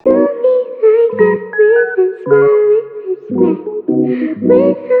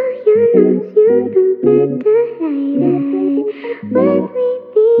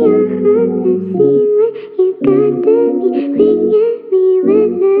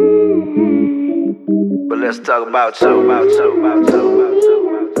But let's talk about you, about you, about you, about you,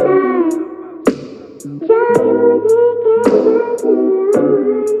 about you.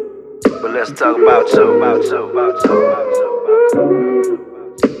 But let's talk about you, about you, about you, about you, about you.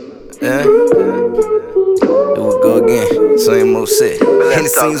 Yeah, here we go again, same old shit. And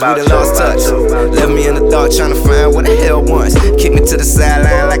it seems we done lost touch. Left me in the dark trying to find what the hell once. Kicked me to the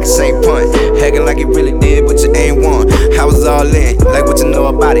sideline like a shake punt. Hacking like you really did, but you ain't won. I was all in, like what you know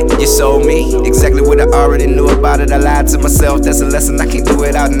about it. You showed me exactly what I already knew about it. I lied to myself, that's a lesson I can't do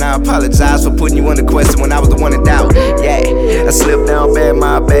without. And I apologize for putting you on the question when I was the one in doubt. Yeah, I slipped down bad,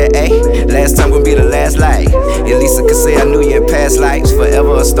 my bad, ayy. Last time gonna be the last light. At least I could say I knew you in past lives.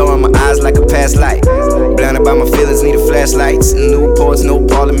 Forever a star in my eyes like a past light. Blinded by my feelings, needed flashlights. New ports, no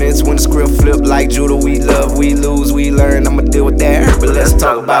parliaments. When the script flip like judo, we love, we lose, we learn. I'ma deal with that. But let's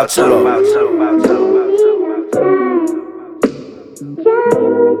talk about you though.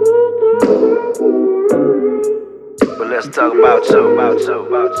 But let's talk about you, about you,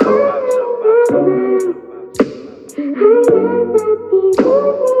 about you, about you, about you.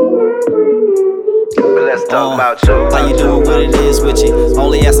 But let's talk about you. How you doing? What it is with you?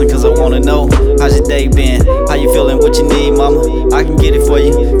 Only asking cause I wanna know. How's your day been? How you feeling? What you need, mama? I can get it for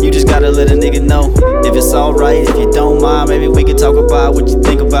you. You just gotta let a nigga know if it's alright. If you don't mind, maybe we can talk about what you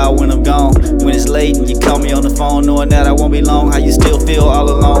think about when I'm gone. When it's late and you call me on the phone, knowing that I won't be long. How you still feel all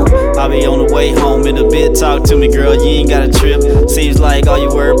alone? I'll be on the way home in a bit. Talk to me, girl. You ain't got a trip. Seems like all you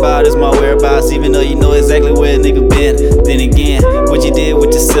worry about is my whereabouts, even though you know exactly where a nigga been. Then again, what you did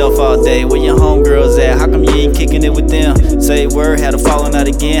with yourself all day? Where your homegirls at? How come you ain't kicking it with them? Say word, had a falling out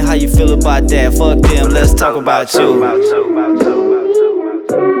again. How you feel about that? Fuck them. Let's talk about you.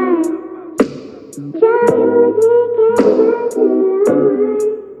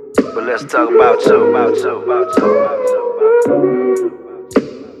 But let's talk about you, about you, about you, about you, about you.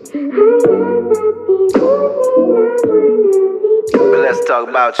 But let's talk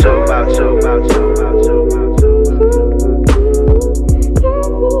about you, about you, about you, about you, about you.